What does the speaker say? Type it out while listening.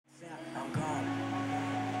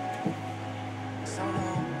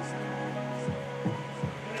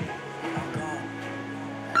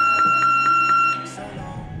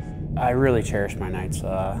I really cherish my nights.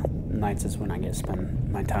 Nights is when I get to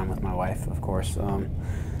spend my time with my wife, of course.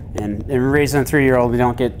 And raising a 3-year-old, we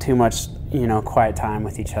don't get too much, quiet time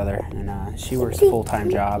with each other. And she works a full-time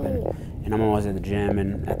job, and I'm always at the gym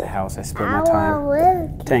and at the house. I spend my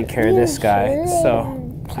time taking care of this guy.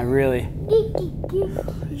 So I really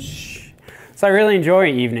enjoy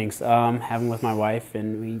evenings, having with my wife,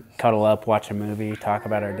 and we cuddle up, watch a movie, talk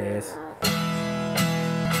about our days.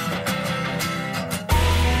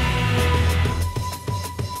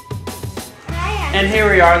 And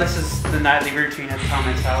here we are. This is the nightly routine at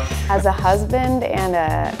Thometz house. As a husband and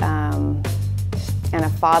a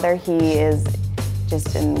father, he is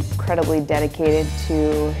just incredibly dedicated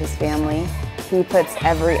to his family. He puts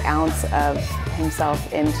every ounce of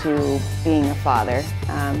himself into being a father.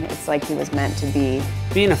 It's like he was meant to be.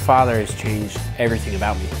 Being a father has changed everything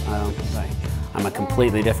about me. I'm a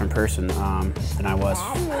completely different person than I was,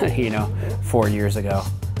 4 years ago.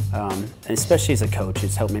 Especially as a coach,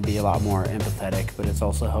 it's helped me be a lot more empathetic, but it's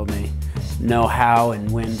also helped me know how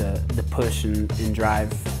and when to push and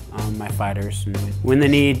drive my fighters, and when they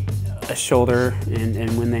need a shoulder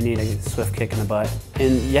and when they need a swift kick in the butt.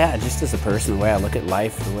 And yeah, just as a person, the way I look at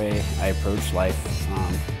life, the way I approach life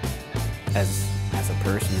as a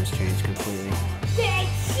person has changed completely.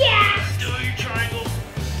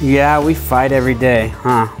 Yeah, we fight every day,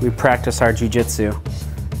 We practice our jiu-jitsu.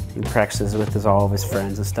 He practices with all of his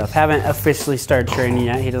friends and stuff. Haven't officially started training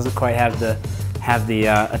yet. He doesn't quite have the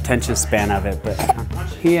attention span of it, but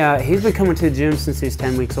he's been coming to the gym since he's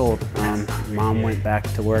 10 weeks old. Mom went back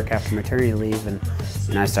to work after maternity leave, and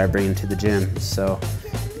I started bringing him to the gym. So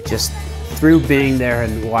just through being there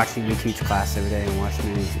and watching me teach class every day and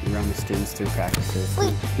watching me run the students through practices,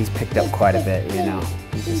 he's picked up quite a bit.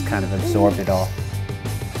 He just kind of absorbed it all.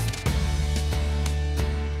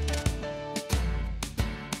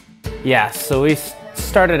 Yeah, so we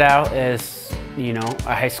started out as,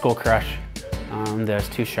 a high school crush. That was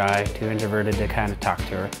too shy, too introverted to kind of talk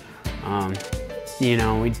to her.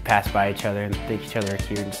 We'd pass by each other and think each other are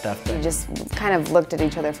cute and stuff. But we just kind of looked at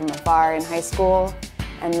each other from afar in high school,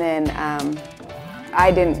 and then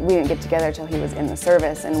we didn't get together until he was in the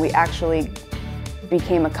service, and we actually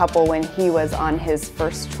became a couple when he was on his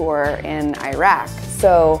first tour in Iraq.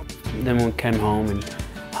 So then we came home and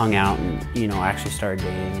hung out and, actually started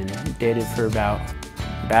dating, and dated for about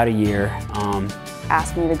a year.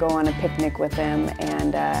 Asked me to go on a picnic with him,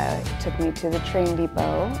 and took me to the train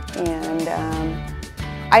depot. And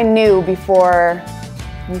I knew before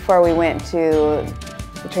we went to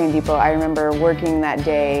the train depot, I remember working that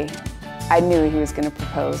day, I knew he was going to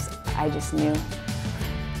propose. I just knew.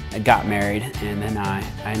 I got married, and then I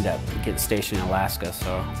ended up getting stationed in Alaska,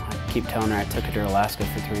 so I keep telling her I took her to Alaska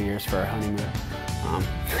for 3 years for our honeymoon.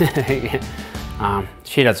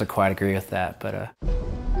 She doesn't quite agree with that, but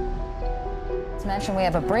As mentioned, we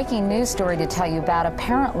have a breaking news story to tell you about.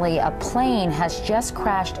 Apparently, a plane has just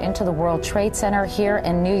crashed into the World Trade Center here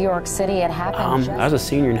in New York City. It happened I was a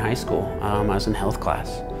senior in high school. I was in health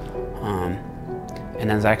class.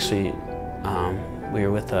 And I was actually, we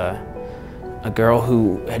were with a girl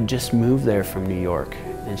who had just moved there from New York,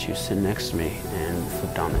 and she was sitting next to me and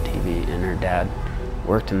flipped on the TV, and her dad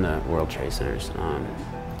worked in the World Trade Centers,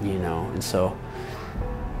 and so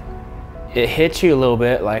it hits you a little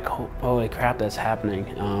bit like, holy crap, that's happening.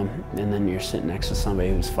 And then you're sitting next to somebody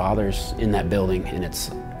whose father's in that building, and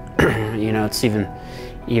it's, it's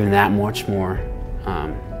even that much more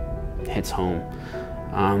hits home.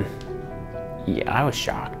 Yeah, I was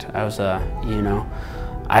shocked. I was,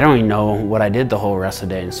 I don't even know what I did the whole rest of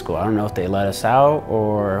the day in school. I don't know if they let us out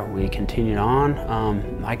or we continued on.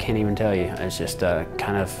 I can't even tell you. It's just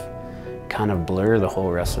kind of blur the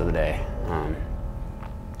whole rest of the day.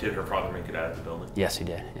 Did her father make it out of the building? Yes, he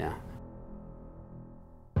did, yeah.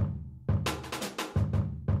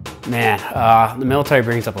 Man, the military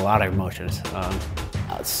brings up a lot of emotions.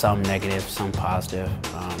 Some negative, some positive,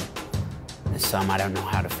 and some I don't know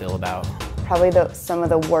how to feel about. Probably some of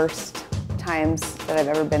the worst times that I've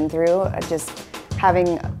ever been through. Just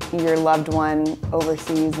having your loved one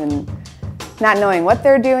overseas and not knowing what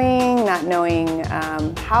they're doing, not knowing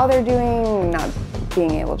how they're doing, not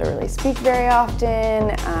being able to really speak very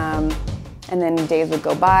often, and then days would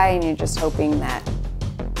go by and you're just hoping that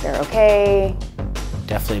they're okay.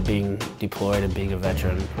 Definitely being deployed and being a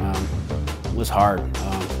veteran was hard.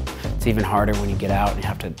 It's even harder when you get out and you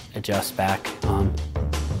have to adjust back.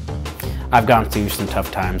 I've gone through some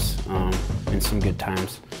tough times and some good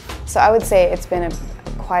times. So I would say it's been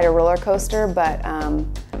quite a roller coaster, but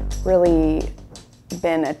really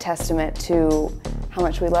been a testament to how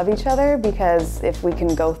much we love each other, because if we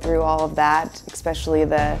can go through all of that, especially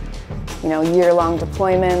the year-long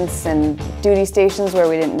deployments and duty stations where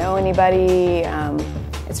we didn't know anybody,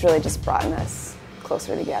 it's really just brought us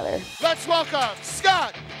closer together. Let's welcome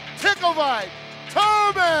Scott Thometz.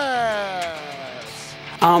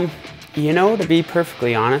 To be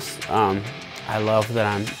perfectly honest, I love that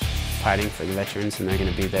I'm fighting for the veterans and they're going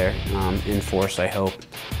to be there in force, I hope.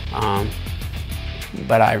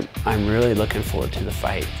 But I'm really looking forward to the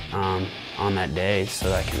fight on that day, so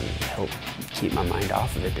that I can help keep my mind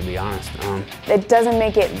off of it, to be honest. It doesn't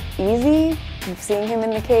make it easy, seeing him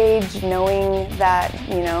in the cage, knowing that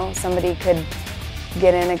somebody could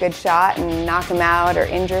get in a good shot and knock him out or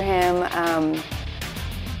injure him.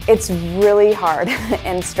 It's really hard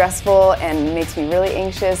and stressful and makes me really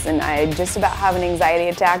anxious, and I just about have an anxiety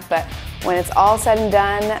attack, but when it's all said and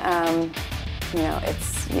done,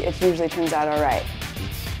 it usually turns out all right.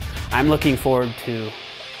 I'm looking forward to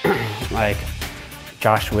like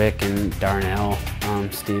Josh Wick and Darnell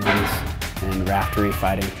Stevens and Raftery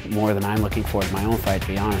fighting more than I'm looking forward to my own fight, to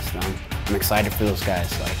be honest. I'm excited for those guys.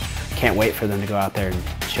 Like, can't wait for them to go out there and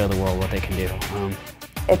show the world what they can do.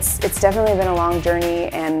 It's definitely been a long journey,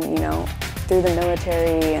 and through the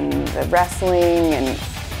military and the wrestling,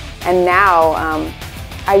 and now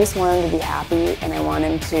I just want him to be happy, and I want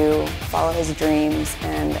him to follow his dreams,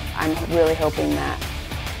 and I'm really hoping that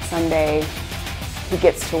someday he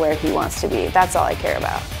gets to where he wants to be. That's all I care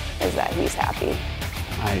about, is that he's happy.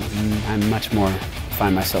 I'm much more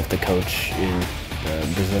find myself the coach and the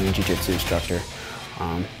Brazilian Jiu-Jitsu instructor.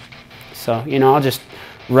 So I'll just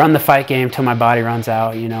run the fight game till my body runs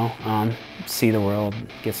out. See the world,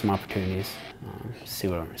 get some opportunities, see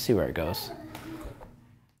where it goes.